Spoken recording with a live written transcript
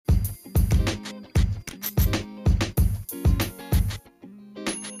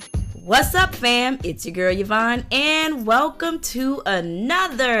What's up, fam? It's your girl Yvonne, and welcome to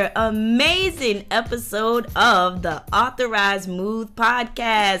another amazing episode of the Authorized Move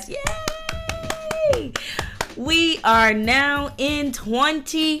podcast. Yay! We are now in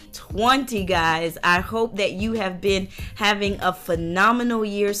 2020, guys. I hope that you have been having a phenomenal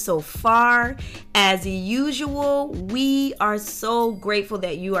year so far. As usual, we are so grateful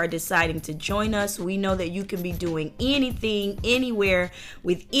that you are deciding to join us. We know that you can be doing anything, anywhere,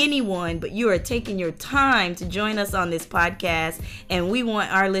 with anyone, but you are taking your time to join us on this podcast, and we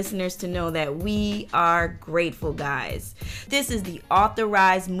want our listeners to know that we are grateful, guys. This is the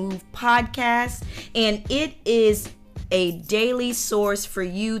Authorized Move podcast, and it is a daily source for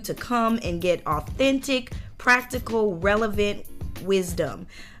you to come and get authentic, practical, relevant wisdom.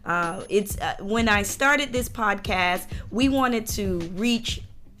 When I started this podcast, we wanted to reach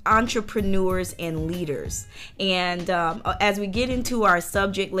entrepreneurs and leaders, and as we get into our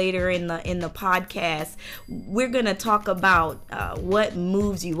subject later in the podcast, we're gonna talk about what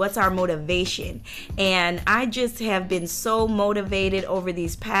moves you, what's our motivation. And I just have been so motivated over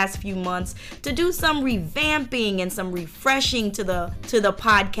these past few months to do some revamping and some refreshing to the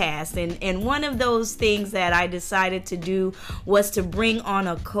podcast, and one of those things that I decided to do was to bring on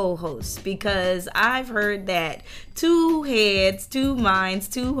a co-host, because I've heard that two heads, two minds,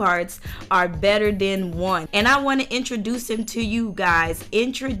 two hearts are better than one. And I want to introduce him to you guys.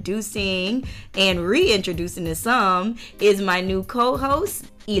 Introducing and reintroducing to some is my new co-host,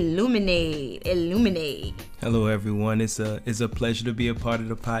 Illuminate. Hello, everyone. It's a pleasure to be a part of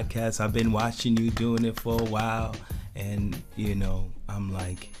the podcast. I've been watching you doing it for a while, and I'm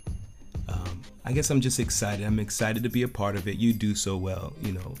like, I guess I'm just excited. I'm excited to be a part of it. You do so well,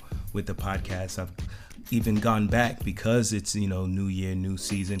 with the podcast. I've even gone back, because it's new year, new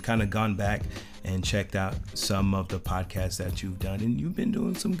season, kind of gone back and checked out some of the podcasts that you've done, and you've been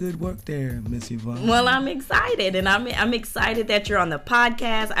doing some good work there, Miss Yvonne. Well, I'm excited, and I'm excited that you're on the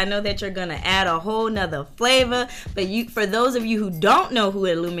podcast. I know that you're gonna add a whole nother flavor, but for those of you who don't know who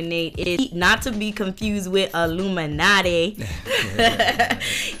Illuminate is, not to be confused with Illuminati,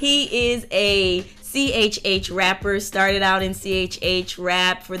 he is a CHH rapper, started out in CHH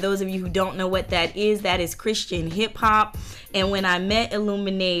rap. For those of you who don't know what that is Christian hip hop. And when I met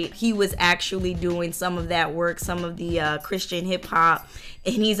Illuminate, he was actually doing some of that work, some of the Christian hip hop.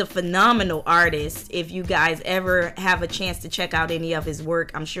 And he's a phenomenal artist. If you guys ever have a chance to check out any of his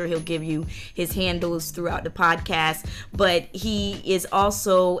work, I'm sure he'll give you his handles throughout the podcast. But he is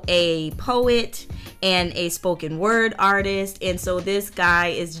also a poet and a spoken word artist. And so this guy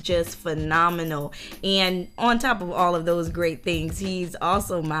is just phenomenal. And on top of all of those great things, he's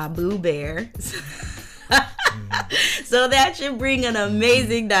also my boo bear. So that should bring an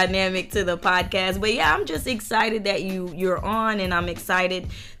amazing dynamic to the podcast. But yeah, I'm just excited that you're on, and I'm excited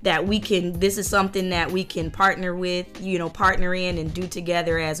that this is something that we can partner with, partner in and do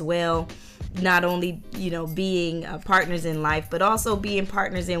together as well. Not only, being partners in life, but also being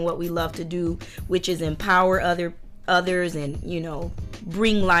partners in what we love to do, which is empower others and,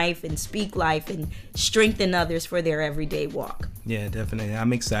 bring life and speak life and strengthen others for their everyday walk. Yeah, definitely.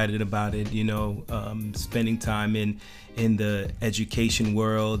 I'm excited about it, spending time in the education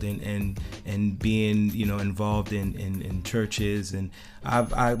world and being, involved in churches. And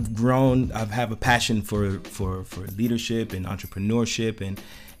I've grown, I have a passion for leadership and entrepreneurship,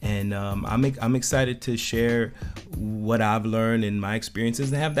 and I'm excited to share what I've learned and my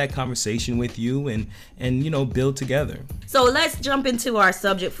experiences and have that conversation with you and build together. So let's jump into our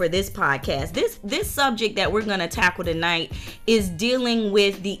subject for this podcast. This subject that we're going to tackle tonight is dealing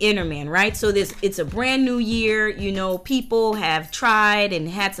with the inner man, right? So it's a brand new year. People have tried and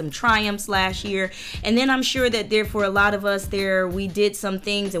had some triumphs last year. And then I'm sure that for a lot of us we did some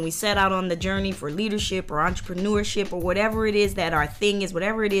things and we set out on the journey for leadership or entrepreneurship or whatever it is that our thing is,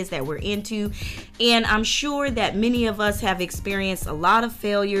 whatever it is that we're into. And I'm sure that many of us have experienced a lot of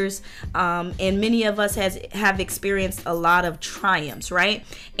failures, and many of us have experienced a lot of triumphs, right?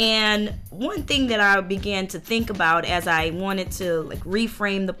 And one thing that I began to think about as I wanted to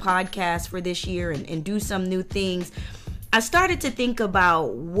reframe the podcast for this year and do some new things, I started to think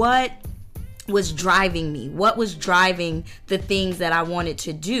about what was driving me, what was driving the things that I wanted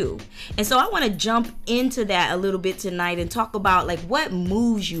to do. And so I want to jump into that a little bit tonight and talk about what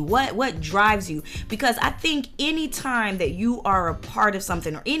moves you, what drives you, because I think anytime that you are a part of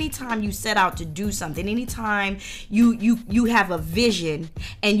something, or anytime you set out to do something, anytime you have a vision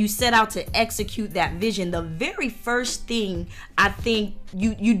and you set out to execute that vision, the very first thing I think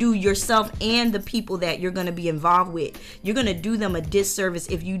you do yourself and the people that you're going to be involved with, you're going to do them a disservice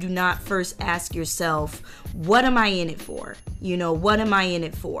if you do not first ask yourself, what am I in it for? What am I in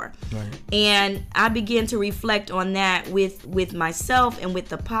it for? Right. And I began to reflect on that with myself and with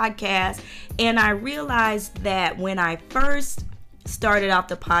the podcast. And I realized that when I first started off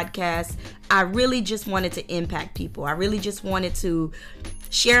the podcast, I really just wanted to impact people. I really just wanted to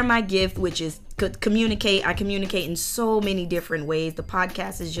share my gift, which is communicate. I communicate in so many different ways. The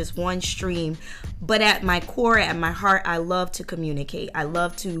podcast is just one stream, but at my core, at my heart, I love to communicate. I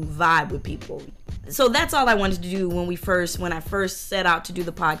love to vibe with people. So that's all I wanted to do when I first set out to do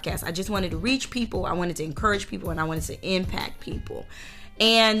the podcast. I just wanted to reach people, I wanted to encourage people, and I wanted to impact people.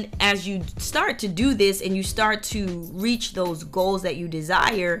 And as you start to do this and you start to reach those goals that you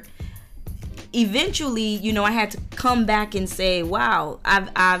desire, eventually, I had to come back and say, wow,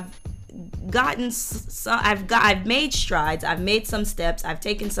 I've made strides, I've made some steps, I've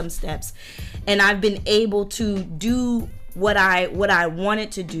taken some steps, and I've been able to do what I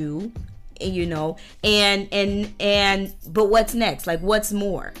wanted to do, and but what's next? Like, what's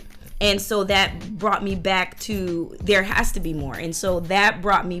more? And so that brought me back to, there has to be more. And so that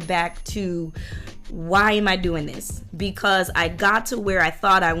brought me back to, why am I doing this? Because I got to where I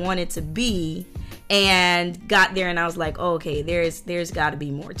thought I wanted to be, and got there and I was like, oh, okay, there's got to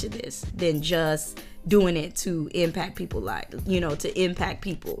be more to this than just doing it to impact people, to impact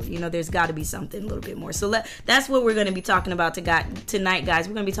people. There's got to be something a little bit more. So that's what we're going to be talking about tonight, guys.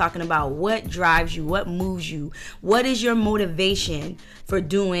 We're going to be talking about what drives you, what moves you, what is your motivation for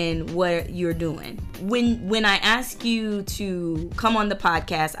doing what you're doing. When I asked you to come on the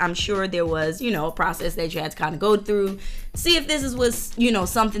podcast, I'm sure there was, a process that you had to kind of go through, see if this was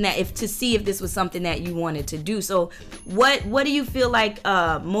something if this was something that you wanted to do. So what do you feel like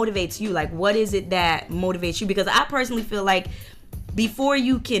motivates you? Like, what is it that motivates you? Because I personally feel like before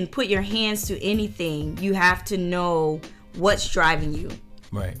you can put your hands to anything, you have to know what's driving you.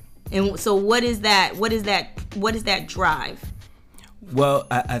 Right. And so what is that drive? Well,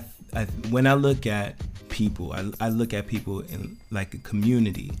 I when I look at people, I look at people in like a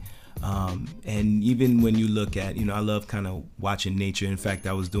community. And even when you look at, I love kind of watching nature. In fact,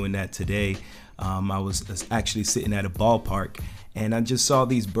 I was doing that today. I was actually sitting at a ballpark, and I just saw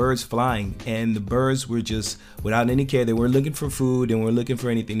these birds flying, and the birds were just, without any care, they weren't looking for food, they weren't looking for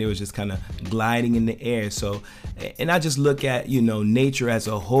anything, they were just kind of gliding in the air. So, and I just look at, nature as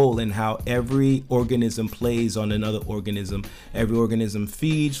a whole, and how every organism plays on another organism. Every organism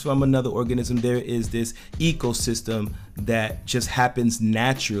feeds from another organism. There is this ecosystem that just happens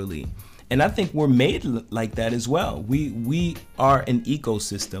naturally. And I think we're made like that as well. We are an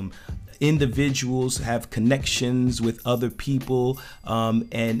ecosystem. Individuals have connections with other people,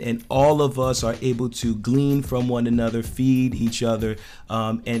 and all of us are able to glean from one another, feed each other,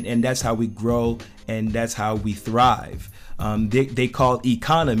 and that's how we grow, and that's how we thrive. They call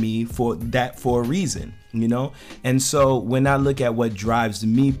economy for a reason, And so when I look at what drives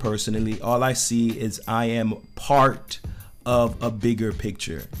me personally, all I see is I am part of a bigger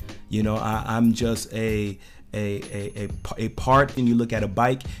picture. I'm just a part. And you look at a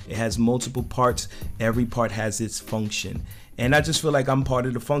bike, it has multiple parts. Every part has its function, and I just feel like I'm part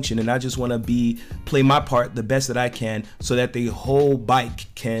of the function, and I just want to play my part the best that I can, so that the whole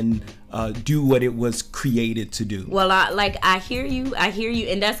bike can do what it was created to do. Well, I hear you,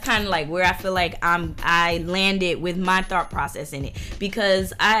 and that's kind of like where I feel like I landed with my thought process in it,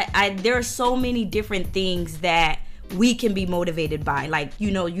 because I there are so many different things that we can be motivated by. Like,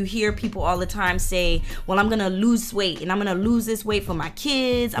 you hear people all the time say, well, I'm gonna lose weight, and I'm gonna lose this weight for my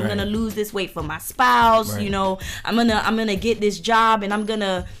kids, I'm gonna lose this weight for my spouse, I'm gonna get this job, and I'm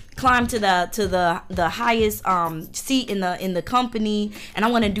gonna climb to the highest seat in the company, and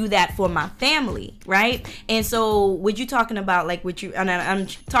I want to do that for my family, right? And so what you talking about, like what you, and I'm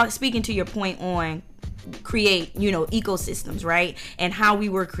speaking to your point on create ecosystems, right, and how we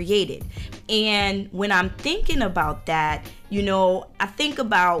were created. And when I'm thinking about that, I think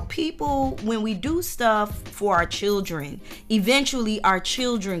about people, when we do stuff for our children, eventually our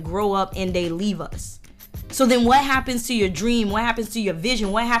children grow up and they leave us. So then what happens to your dream? What happens to your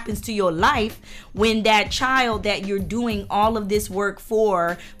vision? What happens to your life when that child that you're doing all of this work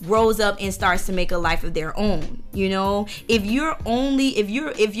for grows up and starts to make a life of their own? If you're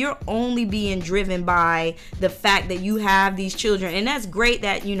only being driven by the fact that you have these children, and that's great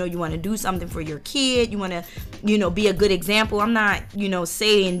that you want to do something for your kid, you want to be a good example. I'm not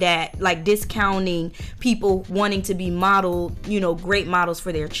saying that, like, discounting people wanting to be modeled, great models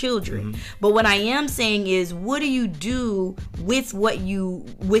for their children. Mm-hmm. But what I am saying is, is, what do you do with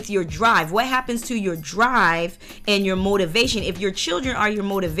your drive? What happens to your drive and your motivation? If your children are your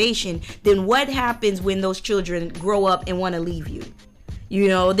motivation, then what happens when those children grow up and want to leave you?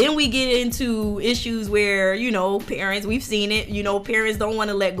 Then we get into issues where, parents, we've seen it, parents don't want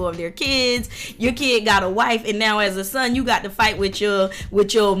to let go of their kids. Your kid got a wife, and now as a son, you got to fight with your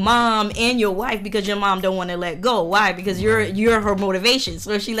mom and your wife because your mom don't want to let go. Why? Because you're her motivation.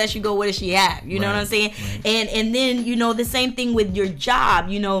 So if she lets you go, what does she have? You know what I'm saying? Right. And then, the same thing with your job,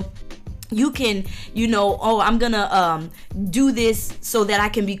 you can, I'm gonna do this so that I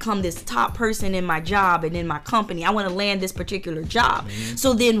can become this top person in my job and in my company. I want to land this particular job. Mm-hmm.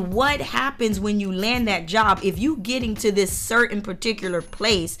 So then what happens when you land that job? If you getting to this certain particular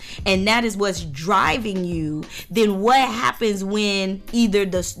place and that is what's driving you, then what happens when either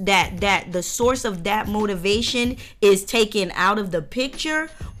the source of that motivation is taken out of the picture,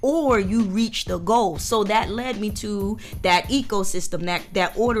 or you reach the goal? So that led me to that ecosystem,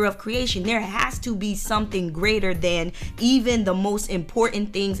 that order of creation. There has to be something greater than even the most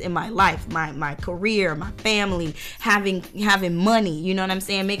important things in my life, my career, my family, having money, you know what I'm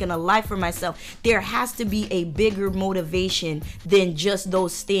saying, making a life for myself. There has to be a bigger motivation than just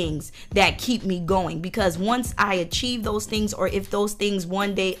those things that keep me going, because once I achieve those things, or if those things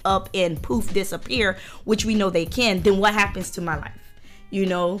one day up and poof disappear, which we know they can, then what happens to my life?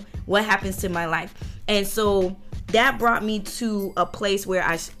 What happens to my life? And so that brought me to a place where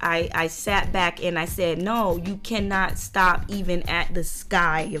I sat back and I said, no, you cannot stop even at the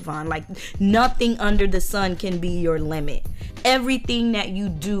sky, Yvonne. Like, nothing under the sun can be your limit. Everything that you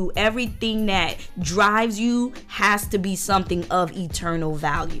do, everything that drives you has to be something of eternal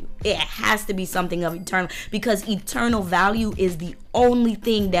value. It has to be something of eternal, because eternal value is the only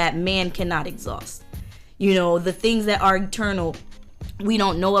thing that man cannot exhaust. The things that are eternal, we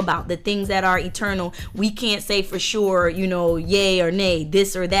don't know about. The things that are eternal, we can't say for sure, yay or nay,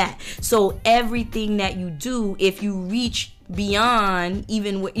 this or that. So everything that you do, if you reach beyond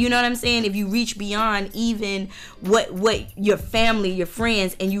even, you know what I'm saying? If you reach beyond even what your family, your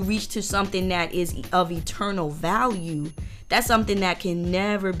friends, and you reach to something that is of eternal value, that's something that can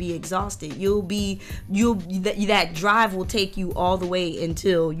never be exhausted. That drive will take you all the way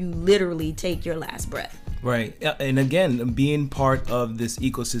until you literally take your last breath. Right. And again, being part of this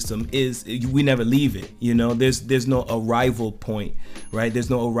ecosystem is, we never leave it. There's no arrival point, right? There's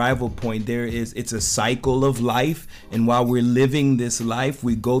no arrival point. It's a cycle of life. And while we're living this life,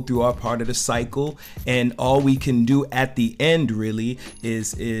 we go through our part of the cycle. And all we can do at the end really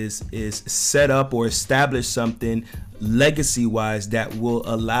is set up or establish something legacy-wise that will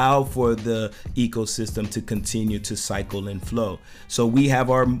allow for the ecosystem to continue to cycle and flow. So we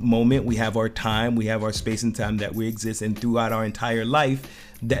have our moment, we have our time, we have our space and time that we exist in throughout our entire life.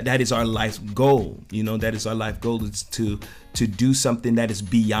 That is our life's goal. That is our life goal, is to do something that is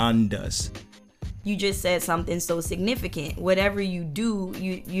beyond us. You just said something so significant. Whatever you do,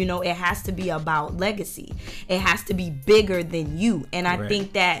 it has to be about legacy. It has to be bigger than you. And I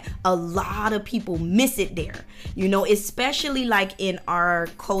think that a lot of people miss it there, especially like in our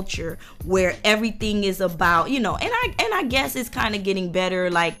culture where everything is about, and I guess it's kind of getting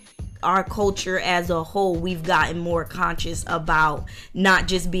better. Like, our culture as a whole, we've gotten more conscious about not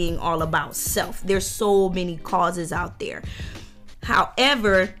just being all about self. There's so many causes out there.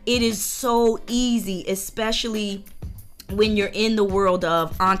 However, it is so easy, especially when you're in the world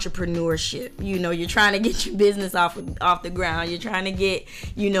of entrepreneurship. You're trying to get your business off the ground. You're trying to get,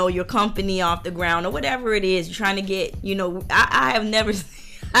 your company off the ground, or whatever it is. You're trying to get, I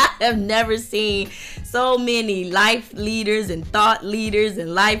have never seen so many life leaders and thought leaders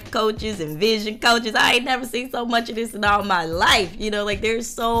and life coaches and vision coaches. I ain't never seen so much of this in all my life. There's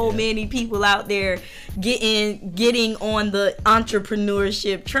so many people out there getting on the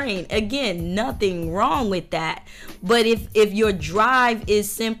entrepreneurship train. Again, nothing wrong with that. But if your drive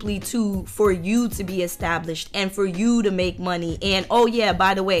is simply for you to be established and for you to make money, and oh yeah,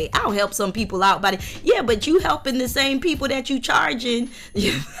 by the way, I'll help some people out, but you helping the same people that you charging.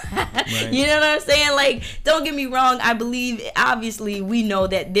 Right. You know what I'm saying? Like, don't get me wrong. I believe, obviously, we know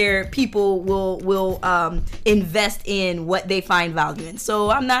that people will invest in what they find value in.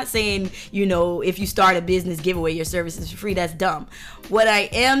 So I'm not saying, if you start a business, give away your services for free. That's dumb. What I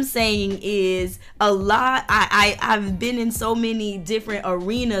am saying is I've been in so many different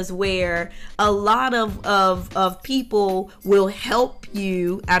arenas where a lot of people will help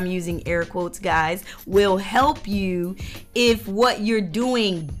you, I'm using air quotes, guys, will help you if what you're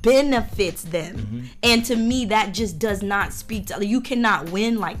doing benefits them. Mm-hmm. And to me, that just does not speak to, you cannot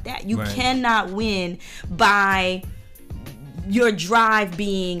win like that. You cannot win by your drive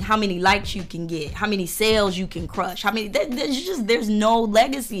being how many likes you can get, how many sales you can crush, how many, there's no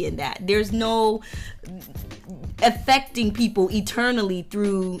legacy in that. There's no affecting people eternally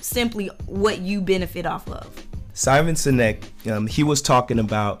through simply what you benefit off of. Simon Sinek, he was talking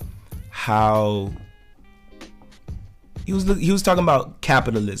about how he was talking about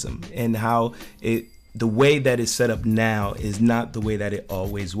capitalism and how the way that it's set up now is not the way that it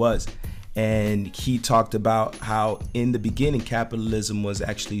always was. And he talked about how in the beginning capitalism was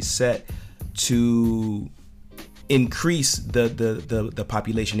actually set to increase the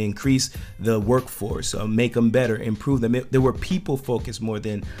population, increase the workforce, make them better, improve them. There were people focused more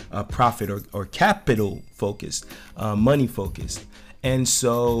than profit or capital focused, money focused. And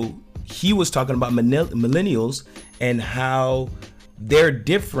so he was talking about millennials and how they're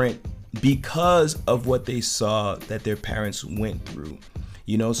different because of what they saw that their parents went through.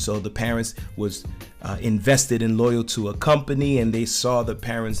 So the parents was invested and loyal to a company, and they saw the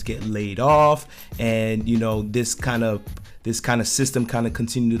parents get laid off, and this kind of system kind of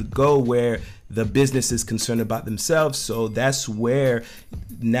continued to go where the business is concerned about themselves. So that's where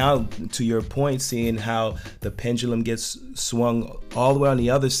now, to your point, seeing how the pendulum gets swung all the way on the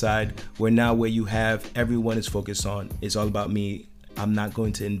other side, where you have everyone is focused on, it's all about me. I'm not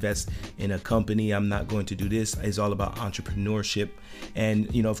going to invest in a company. I'm not going to do this. It's all about entrepreneurship.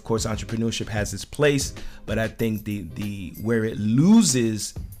 And, of course, entrepreneurship has its place, but I think the where it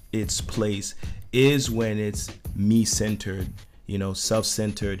loses its place is when it's me-centered,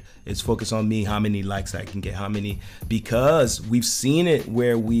 self-centered. It's focused on me, how many likes I can get, because we've seen it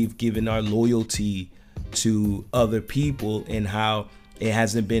where we've given our loyalty to other people and how it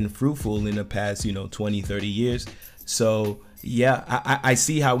hasn't been fruitful in the past, 20, 30 years. So, yeah, I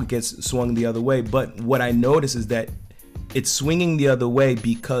see how it gets swung the other way. But what I notice is that it's swinging the other way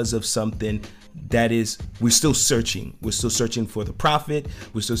because of something that is, we're still searching. We're still searching for the profit.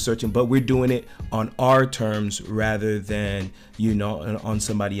 We're still searching, but we're doing it on our terms rather than, on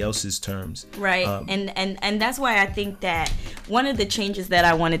somebody else's terms. Right. And that's why I think that one of the changes that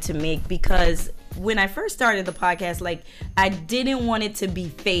I wanted to make, because when I first started the podcast, I didn't want it to be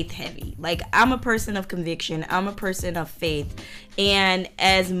faith heavy. I'm a person of conviction. I'm a person of faith. And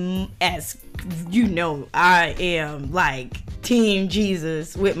as I am Team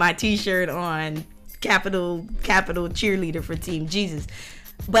Jesus with my t-shirt on, capital cheerleader for Team Jesus.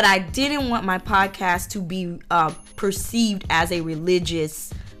 But I didn't want my podcast to be perceived as a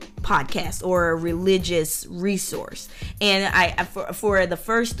religious podcast or a religious resource. And I for the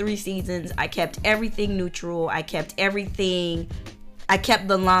first 3 seasons, I kept everything neutral. I kept the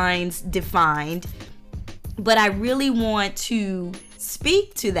lines defined. But I really want to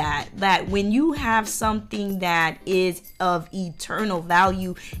speak to that when you have something that is of eternal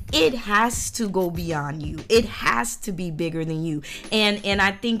value, it has to go beyond you. It has to be bigger than you. And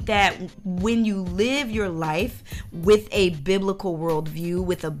I think that when you live your life with a biblical worldview,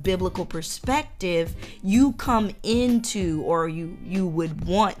 with a biblical perspective, you come into, or you would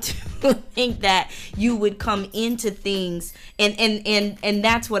want to think that you would come into things, and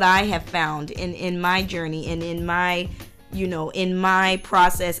that's what I have found in my journey and in my in my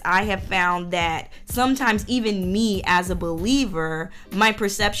process. I have found that sometimes even me as a believer, my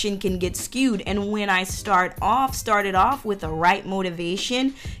perception can get skewed. And when I started off with the right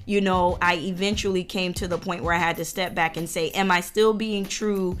motivation, I eventually came to the point where I had to step back and say, am I still being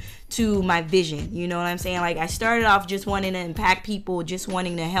true to my vision? You know what I'm saying? I started off just wanting to impact people, just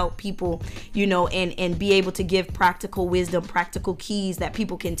wanting to help people, and be able to give practical wisdom, practical keys that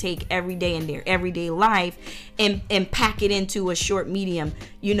people can take every day in their everyday life and pack it into a short medium,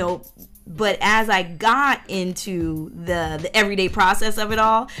 But as I got into the everyday process of it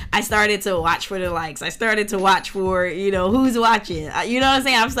all, I started to watch for the likes. I started to watch for, who's watching. You know what I'm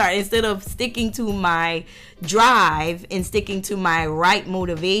saying? I'm sorry. Instead of sticking to my drive and sticking to my right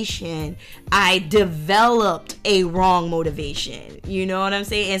motivation, I developed a wrong motivation. You know what I'm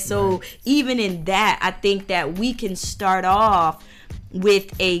saying? And so even in that, I think that we can start off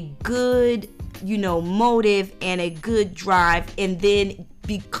with a good, motive and a good drive, and then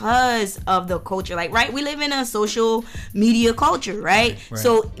because of the culture, we live in a social media culture, right?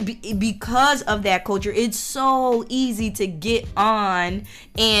 So because of that culture, it's so easy to get on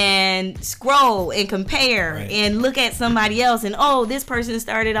and scroll and compare and look at somebody else and, oh, this person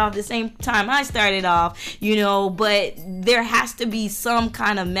started off the same time I started off, but there has to be some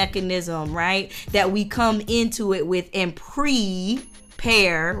kind of mechanism, right, that we come into it with and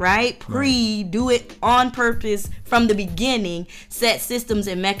prepare, right? Do it on purpose from the beginning, set systems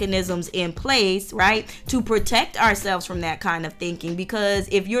and mechanisms in place, right, to protect ourselves from that kind of thinking. Because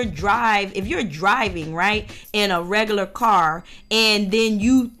if you're driving, right, in a regular car, and then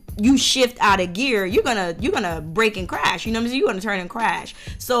you shift out of gear, you're gonna break and crash. You know what I'm saying? You're gonna turn and crash.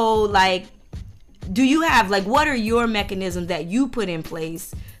 So like, do you have, like, what are your mechanisms that you put in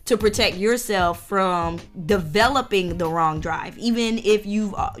place to protect yourself from developing the wrong drive? Even if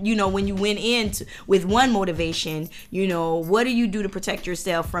you've, when you went in with one motivation, what do you do to protect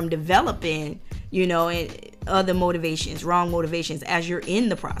yourself from developing, other motivations, wrong motivations, as you're in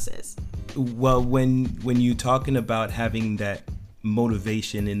the process? Well, when you're talking about having that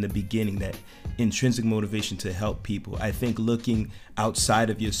motivation in the beginning, that intrinsic motivation to help people, I think looking outside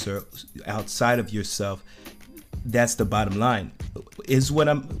of yourself, that's the bottom line. Is what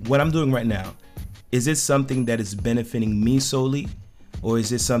I'm doing right now, is it something that is benefiting me solely, or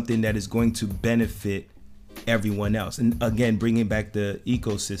is it something that is going to benefit everyone else? And again, bringing back the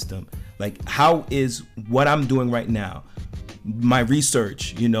ecosystem, like, how is what I'm doing right now, my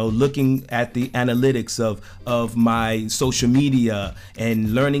research, looking at the analytics of my social media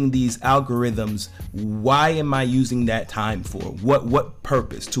and learning these algorithms, why am I using that time for? What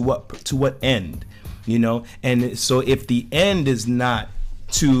purpose? To what end? And so if the end is not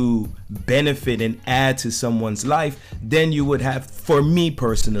to benefit and add to someone's life, then you would have, for me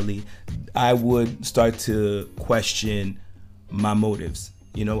personally, I would start to question my motives.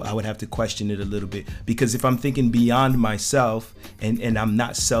 I would have to question it a little bit, because if I'm thinking beyond myself and I'm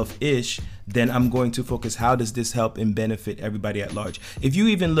not selfish, then I'm going to focus, how does this help and benefit everybody at large? If you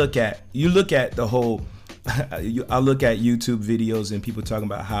even look at the whole, I look at YouTube videos and people talking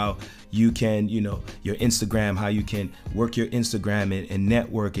about how you can, your Instagram, how you can work your Instagram and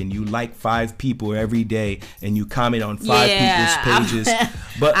network, and you like 5 people every day and you comment on 5 people's pages.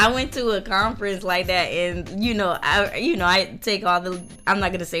 But I went to a conference like that, and I take all the, I'm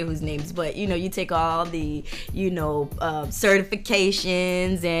not gonna say whose names, but you take all the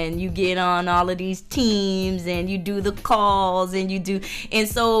certifications, and you get on all of these teams, and you do the calls, and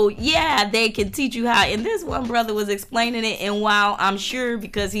so they can teach you how. And this one brother was explaining it, and while I'm sure,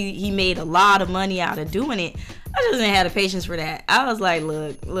 because he made a lot of money out of doing it, I just didn't have the patience for that. I was like,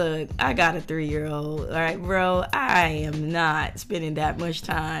 look, I got a 3-year-old. All right, bro, I am not spending that much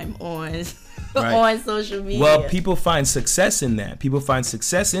time on social media. Well, people find success in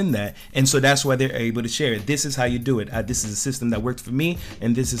that. And so that's why they're able to share it. This is how you do it. This is a system that worked for me,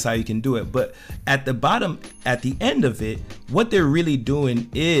 and this is how you can do it. But at the end of it, what they're really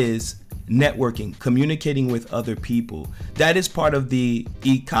doing is networking, communicating with other people. That is part of the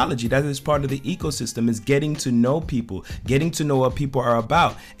ecology. That is part of the ecosystem, is getting to know people, getting to know what people are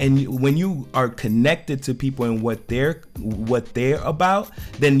about. And when you are connected to people and what they're about,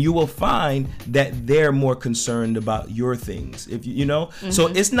 then you will find that they're more concerned about your things. If so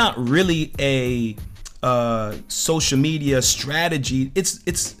it's not really a social media strategy.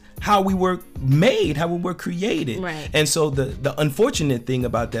 It's how we were made, how we were created. Right. And so the unfortunate thing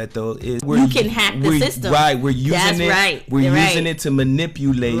about that, though, is you can hack the system. Right. We're using using it to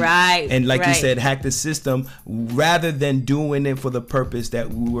manipulate. Right. And like you said, hack the system, rather than doing it for the purpose that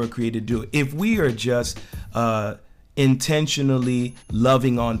we were created to do. If we are just intentionally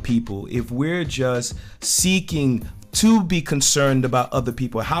loving on people, if we're just seeking to be concerned about other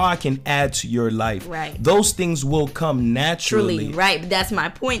people, how I can add to your life, right, those things will come naturally. Truly, right. But that's my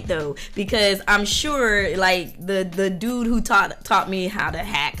point, though, because I'm sure, like, the dude who taught me how to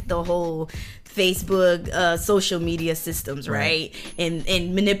hack the whole Facebook social media systems, right? And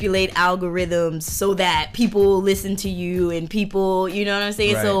manipulate algorithms so that people listen to you, and people, you know what I'm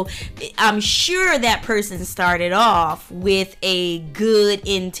saying? Right. So I'm sure that person started off with a good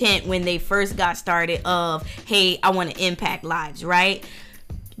intent when they first got started of, hey, I want to impact lives, right?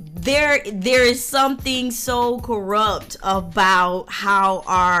 There is something so corrupt about how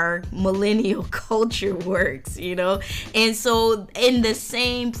our millennial culture works, and so in the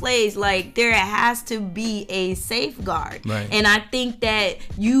same place, like, there has to be a safeguard, right. And I think that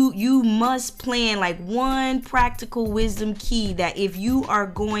you must plan, like, one practical wisdom key, that if you are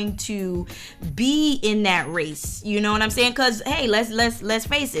going to be in that race, you know what I'm saying? Because hey, let's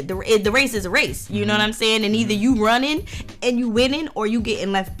face it, the race is a race, you know what I'm saying? And either you running and you winning, or you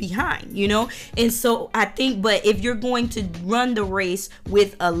getting left behind, and so I think, but if you're going to run the race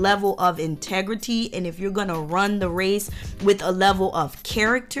with a level of integrity, and if you're going to run the race with a level of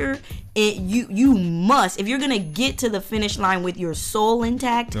character, you must, if you're gonna get to the finish line with your soul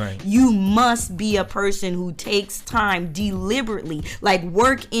intact, right, you must be a person who takes time deliberately, like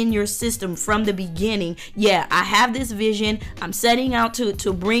work in your system from the beginning. Yeah, I have this vision, I'm setting out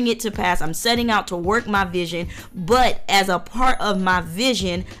to bring it to pass, I'm setting out to work my vision, but as a part of my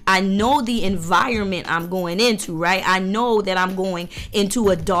vision, I know the environment I'm going into, right? I know that I'm going into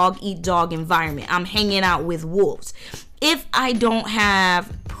a dog eat dog environment. I'm hanging out with wolves. If I don't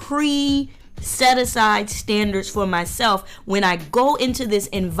have set aside standards for myself, when I go into this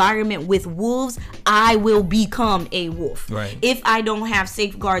environment with wolves, I will become a wolf. Right. If I don't have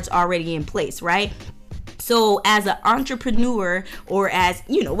safeguards already in place, right? So as an entrepreneur, or as,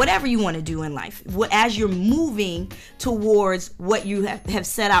 whatever you want to do in life, as you're moving towards what you have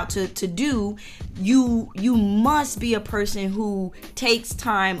set out to do, you must be a person who takes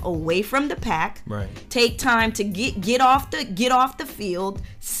time away from the pack. Right. Take time to get off the field,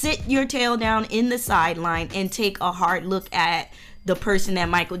 sit your tail down in the sideline, and take a hard look at the person that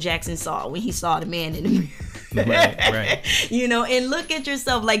Michael Jackson saw when he saw the man in the mirror. Right. And look at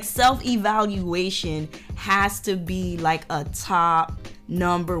yourself. Like, self-evaluation has to be like a top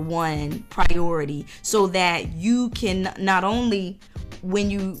number one priority, so that you can not only, when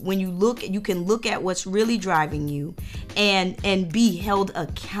you look, you can look at what's really driving you and be held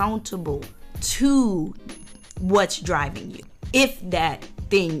accountable to what's driving you, if that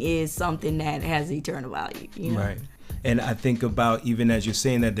thing is something that has eternal value. Right. And I think about, even as you're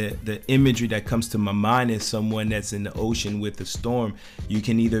saying that, the imagery that comes to my mind is someone that's in the ocean with a storm. You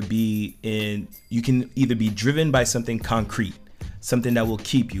can either be driven by something concrete, something that will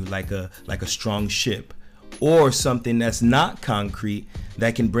keep you, like a strong ship, or something that's not concrete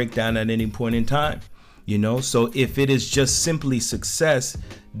that can break down at any point in time. So if it is just simply success,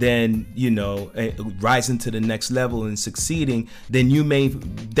 then, rising to the next level and succeeding, then you may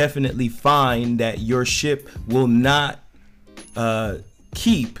definitely find that your ship will not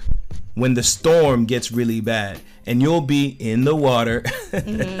keep when the storm gets really bad, and you'll be in the water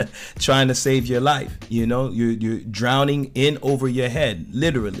trying to save your life. You're drowning in over your head,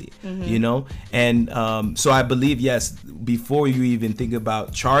 literally. And so I believe, yes, before you even think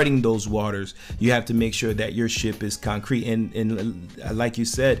about charting those waters, you have to make sure that your ship is concrete. And like you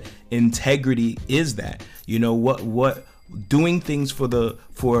said, integrity is that. What doing things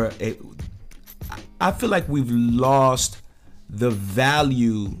I feel like we've lost the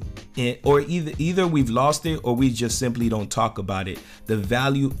value or either we've lost it, or we just simply don't talk about it. The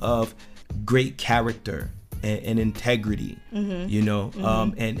value of great character and integrity,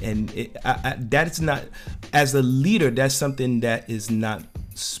 that's not, as a leader, that's something that is not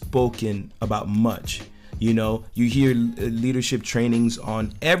spoken about much. You hear leadership trainings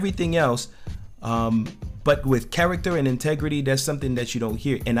on everything else, but with character and integrity, that's something that you don't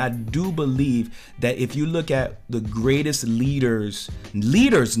hear. And I do believe that if you look at the greatest leaders,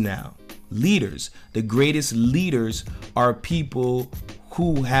 the greatest leaders are people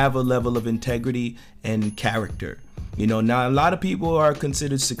who have a level of integrity and character. Now a lot of people are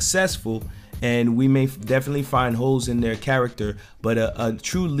considered successful, and we may definitely find holes in their character, but a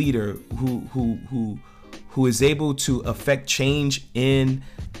true leader who is able to affect change in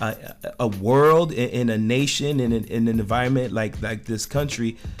a world, in a nation, in an environment like this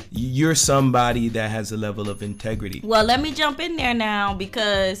country, you're somebody that has a level of integrity. Well, let me jump in there now,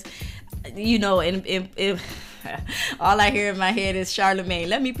 because if all I hear in my head is Charlemagne.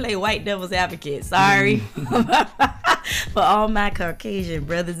 Let me play white devil's advocate. Sorry for all my Caucasian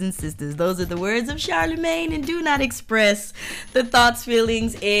brothers and sisters. Those are the words of Charlemagne, and do not express the thoughts,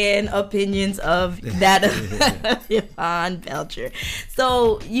 feelings, and opinions of that of Yvonne Belcher.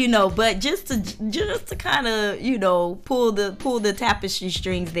 So, but just to kind of, pull the tapestry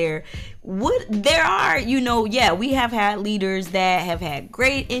strings there. There are, we have had leaders that have had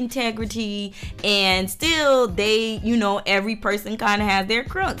great integrity, and still they, every person kind of has their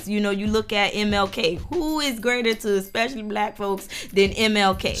crux. You look at MLK. Who is greater to especially black folks than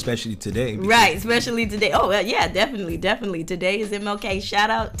MLK? Especially today. Right, especially today. Oh, yeah, definitely. Today is MLK.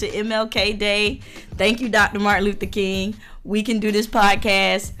 Shout out to MLK Day. Thank you, Dr. Martin Luther King. We can do this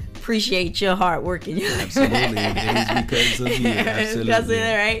podcast. Appreciate your hard work. Absolutely. It is because of you. Absolutely. Because of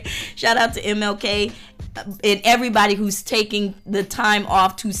that, right? Shout out to MLK and everybody who's taking the time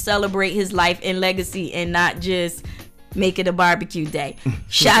off to celebrate his life and legacy, and not just make it a barbecue day.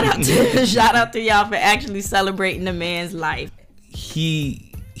 Shout out to y'all for actually celebrating the man's life.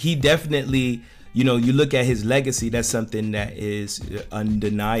 He definitely, you look at his legacy, that's something that is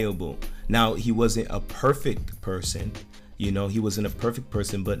undeniable. Now, he wasn't a perfect person. You know, he wasn't a perfect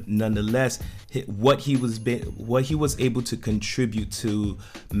person, but nonetheless, what he was able to contribute to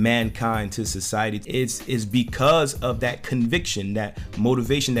mankind, to society, is because of that conviction, that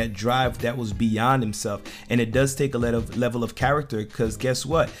motivation, that drive that was beyond himself. And it does take a level of character, because guess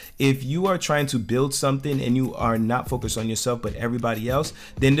what? If you are trying to build something and you are not focused on yourself but everybody else,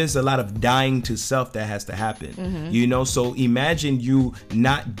 then there's a lot of dying to self that has to happen. You know, so imagine you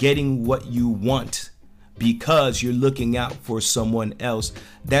not getting what you want because you're looking out for someone else.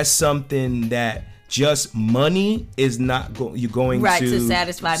 That's something that just money is not going to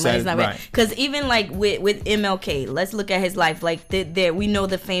satisfy. Money's not right. Because even like with MLK, let's look at his life. Like we know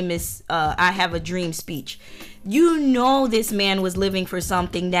the famous "I Have a Dream" speech. You know, this man was living for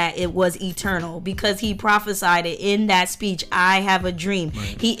something that it was eternal, because he prophesied it in that speech. I have a dream.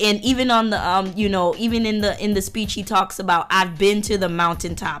 Right. And even on the even in the speech, he talks about, I've been to the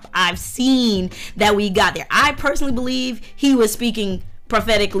mountaintop. I've seen that we got there. I personally believe he was speaking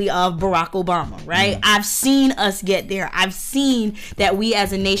prophetically of Barack Obama, right? I've seen us get there. I've seen that we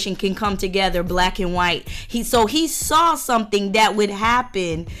as a nation can come together, black and white. He saw something that would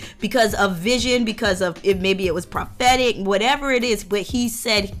happen because of vision, because of it. Maybe it was prophetic, whatever it is. But he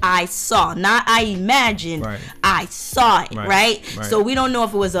said, "I saw," not "I imagined." Right. I saw it, right? So we don't know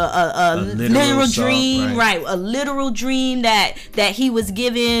if it was a literal dream, right? A literal dream that he was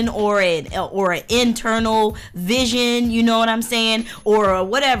given, or an internal vision. You know what I'm saying? Or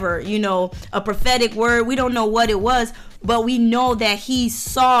whatever, a prophetic word. We don't know what it was, but we know that he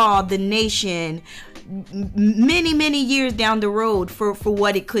saw the nation many years down the road for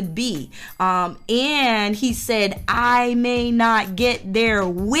what it could be. And he said, I may not get there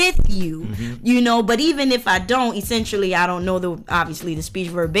with you, but even if I don't, essentially, I don't know obviously the speech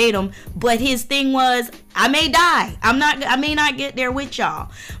verbatim, but his thing was, I may die. I may not get there with y'all,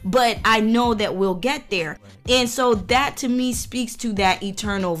 but I know that we'll get there. And so that to me speaks to that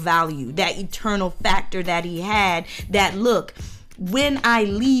eternal value, that eternal factor that he had, that look, when I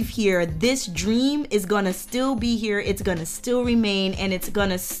leave here, this dream is going to still be here. It's going to still remain, and it's going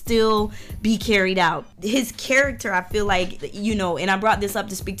to still be carried out. His character, I feel like, and I brought this up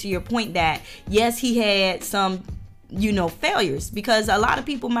to speak to your point that, yes, he had some failures, because a lot of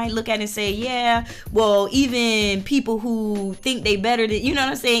people might look at it and say, yeah, well, even people who think they better than, you know what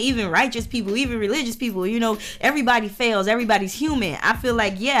I'm saying, even righteous people, even religious people, everybody fails, everybody's human. I feel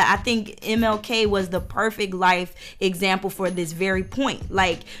like, yeah, I think MLK was the perfect life example for this very point.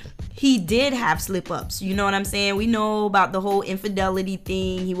 Like, he did have slip-ups, you know what I'm saying? We know about the whole infidelity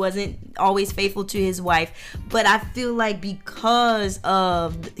thing. He wasn't always faithful to his wife, but I feel like because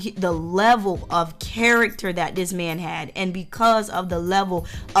of the level of character that this man had, and because of the level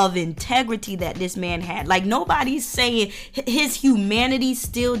of integrity that this man had, like, nobody's saying his humanity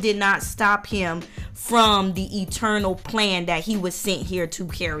still did not stop him from the eternal plan that he was sent here to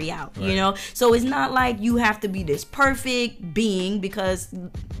carry out, right. So it's not like you have to be this perfect being, because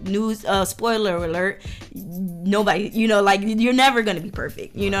spoiler alert, nobody, you're never gonna be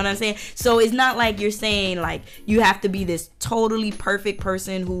perfect, you know what I'm saying? So it's not like you're saying like you have to be this totally perfect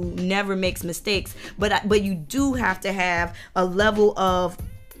person who never makes mistakes, but you do have to have a level of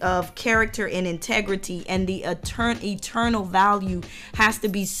character and integrity, and the eternal value has to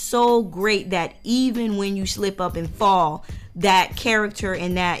be so great that even when you slip up and fall, that character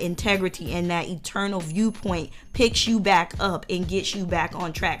and that integrity and that eternal viewpoint picks you back up and gets you back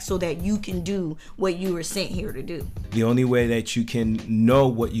on track so that you can do what you were sent here to do. The only way that you can know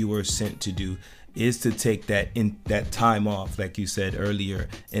what you were sent to do is to take that time off, like you said earlier,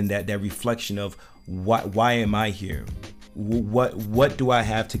 and that reflection of why am I here? What do I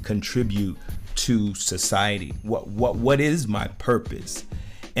have to contribute to society? What is my purpose?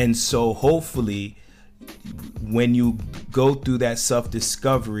 And so hopefully when you go through that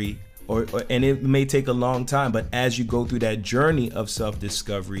self-discovery, and it may take a long time, but as you go through that journey of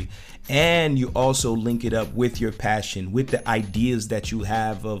self-discovery, and you also link it up with your passion, with the ideas that you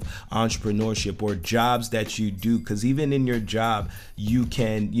have of entrepreneurship or jobs that you do, because even in your job, you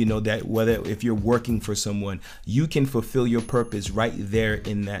can, that whether if you're working for someone, you can fulfill your purpose right there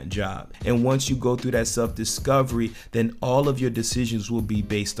in that job. And once you go through that self-discovery, then all of your decisions will be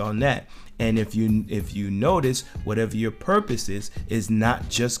based on that. And if you notice, whatever your purpose is not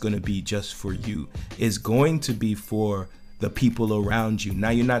just going to be just for you. It's going to be for the people around you. Now,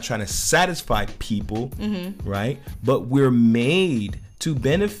 you're not trying to satisfy people, right? But we're made to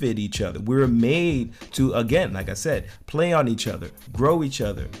benefit each other. We're made to, again, like I said, play on each other, grow each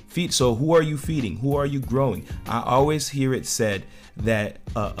other, feed. So who are you feeding? Who are you growing? I always hear it said that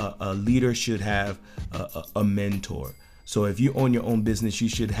a leader should have a mentor. So if you own your own business, you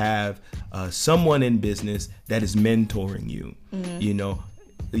should have someone in business that is mentoring you. You know,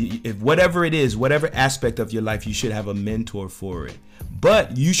 if whatever it is, whatever aspect of your life, you should have a mentor for it.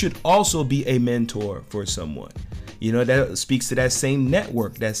 But you should also be a mentor for someone. You know, that speaks to that same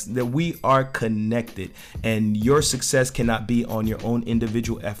network that we are connected, and your success cannot be on your own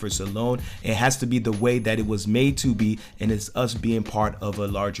individual efforts alone. It has to be the way that it was made to be, and it's us being part of a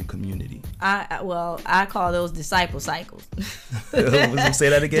larger community. I call those disciple cycles. Say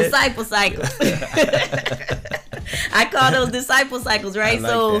that again. Disciple cycles. I call those disciple cycles, right?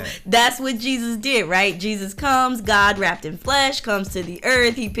 So that's what Jesus did, right? Jesus comes, God wrapped in flesh, comes to the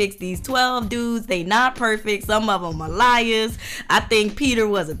earth. He picks these 12 dudes. They not perfect. Some of them are liars. I think Peter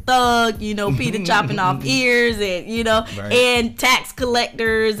was a thug, you know, Peter chopping off ears and, you know, and tax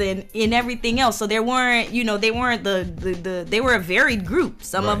collectors and everything else. So there weren't, you know, they weren't they were a varied group.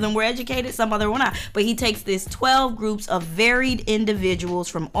 Some of them were educated, some of them were not. But he takes this 12 groups of varied individuals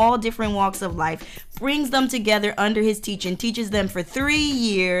from all different walks of life, brings them together under his teaching, teaches them for 3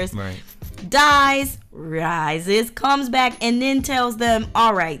 years, dies, rises, comes back, and then tells them,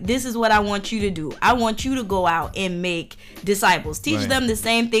 all right, this is what I want you to do. I want you to go out and make disciples. Teach them the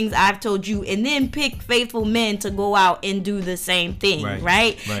same things I've told you, and then pick faithful men to go out and do the same thing,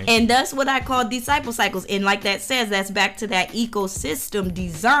 right? And that's what I call disciple cycles. And like that says, that's back to that ecosystem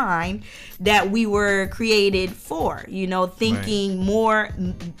design that we were created for, you know, thinking more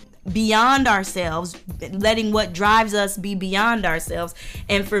beyond ourselves, letting what drives us be beyond ourselves,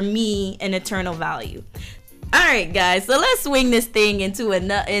 and for me, an eternal value. All right, guys, so let's swing this thing into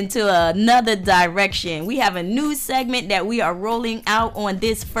another direction. We have a new segment that we are rolling out on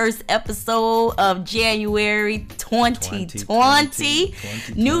this first episode of January 2020.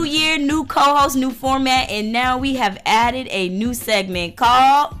 New year, new co-host, new format, and now we have added a new segment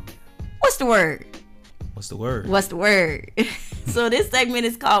called What's the Word? What's the word? What's the word? So this segment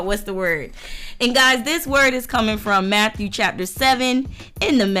is called What's the Word? And guys, this word is coming from Matthew chapter 7,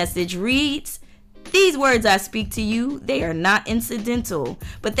 and the message reads, "These words I speak to you, they are not incidental,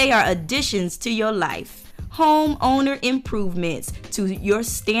 but they are additions to your life, homeowner improvements to your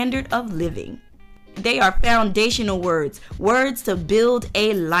standard of living. They are foundational words, words to build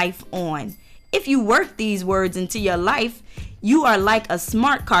a life on. If you work these words into your life, you are like a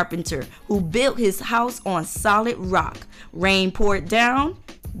smart carpenter who built his house on solid rock. Rain poured down,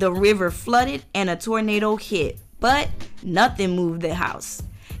 the river flooded, and a tornado hit, but nothing moved the house.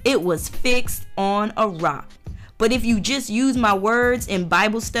 It was fixed on a rock. But if you just use my words in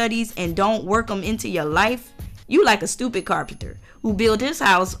Bible studies and don't work them into your life, you like a stupid carpenter who built his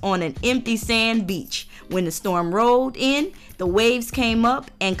house on an empty sand beach. When the storm rolled in, the waves came up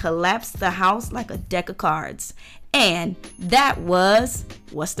and collapsed the house like a deck of cards." And that was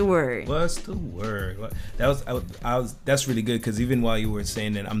What's the Word? What's the word? That's really good, because even while you were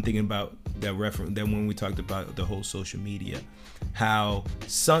saying that, I'm thinking about that reference that when we talked about the whole social media, how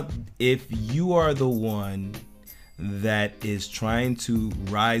if you are the one that is trying to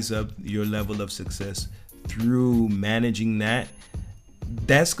rise up your level of success through managing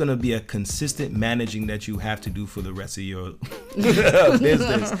that's going to be a consistent managing that you have to do for the rest of your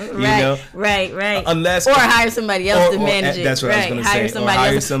business. Right. Unless or hire somebody else to manage it. That's what I was going to say.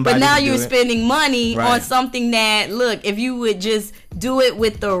 Hire somebody but now you're spending money on something that, look, if you would just do it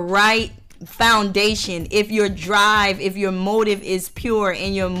with the right foundation, if your drive, if your motive is pure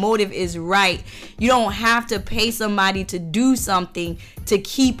and your motive is right, you don't have to pay somebody to do something to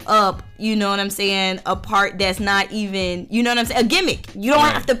keep up, you know what I'm saying, a part that's not even, you know what I'm saying, a gimmick. You don't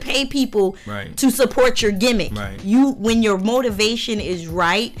have to pay people to support your gimmick. When your motivation is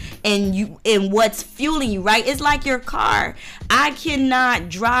right and what's fueling you, right? It's like your car. I cannot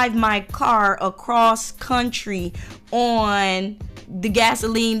drive my car across country on the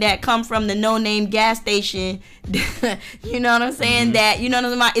gasoline that come from the no-name gas station. You know what I'm saying? That, you know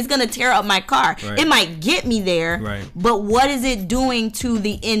what I'm saying? It's gonna tear up my car. It might get me there, but what is it doing to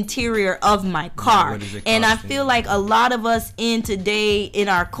the interior of my car? And I feel like a lot of us in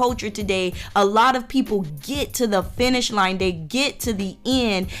our culture today, a lot of people get to the finish line, they get to the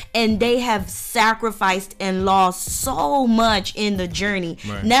end, and they have sacrificed and lost so much in the journey.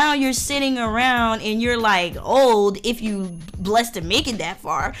 Now you're sitting around and you're like old, if you blessed to make it that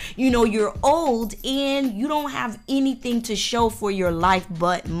far, you know, you're old and you don't have anything to show for your life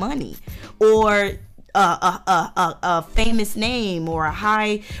but money, or a famous name, or a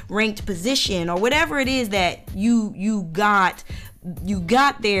high ranked position, or whatever it is that you got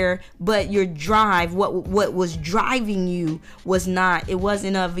there, but your drive, what was driving you wasn't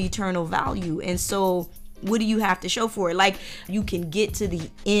of eternal value. And so what do you have to show for it? Like, you can get to the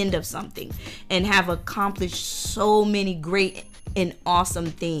end of something and have accomplished so many great and awesome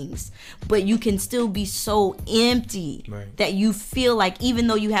things, but you can still be so empty that you feel like even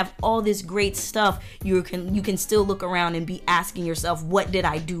though you have all this great stuff, you can still look around and be asking yourself, what did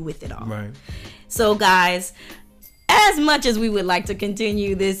I do with it all? Right. So guys, as much as we would like to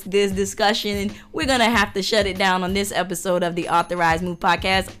continue this discussion, we're gonna have to shut it down on this episode of the Authorized Move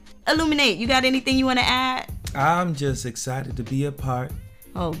podcast. Illuminate, you got anything you want to add? I'm just excited to be a part.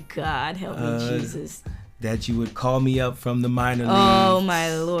 Oh God, help me, Jesus. That you would call me up from the minor leagues. Oh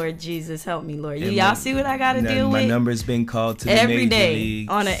my Lord, Jesus, help me, Lord. Y'all see what I gotta deal with? My number's been called to the every major day,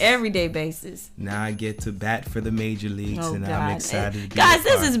 leagues. on an everyday basis. Now I get to bat for the major leagues, and God. I'm excited to be Guys,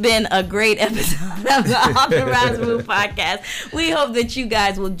 this has been a great episode of the Authorized Move podcast. We hope that you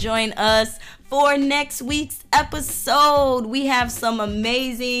guys will join us for next week's episode. We have some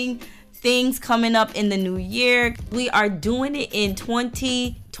amazing things coming up in the new year. We are doing it in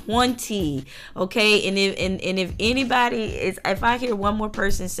 2020, okay? And if anybody is, if I hear one more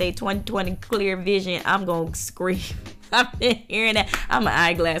person say 2020 clear vision, I'm gonna scream. I've been hearing that. I'm an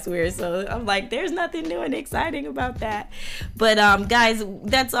eyeglass wearer, so I'm like, there's nothing new and exciting about that. But guys,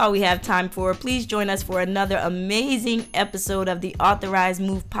 that's all we have time for. Please join us for another amazing episode of the Authorized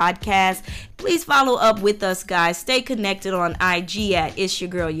Move podcast. Please follow up with us, guys. Stay connected on IG at It's Your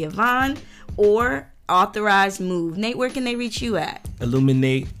Girl Yvonne or Authorized Move. Nate, where can they reach you at?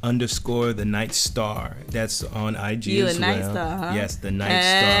 Illuminate_the Night Star. That's on IG you as a well. Night Star, huh? Yes, the Night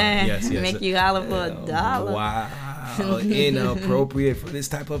Star. Yes. Make you holler for $1. Wow. Inappropriate for this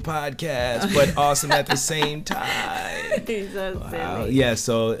type of podcast, but awesome at the same time. So wow. silly. Yeah,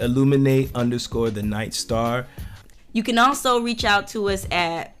 so Illuminate_the Night Star. You can also reach out to us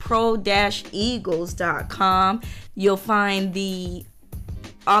at pro-eagles.com. You'll find the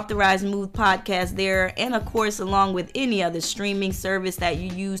Authorized Move podcast there, and of course along with any other streaming service that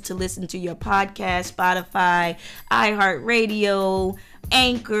you use to listen to your podcast: Spotify, iHeartRadio,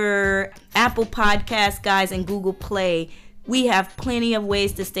 Anchor, Apple Podcasts, guys, and Google Play. We have plenty of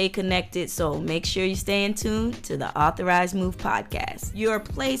ways to stay connected, so make sure you stay in tune to the Authorized Move podcast, your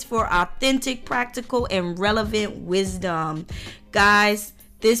place for authentic, practical, and relevant wisdom. Guys,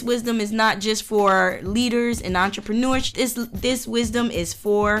 this wisdom is not just for leaders and entrepreneurs. This wisdom is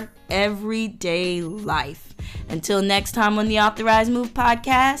for everyday life. Until next time on the Authorized Move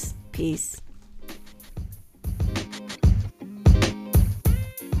podcast, peace.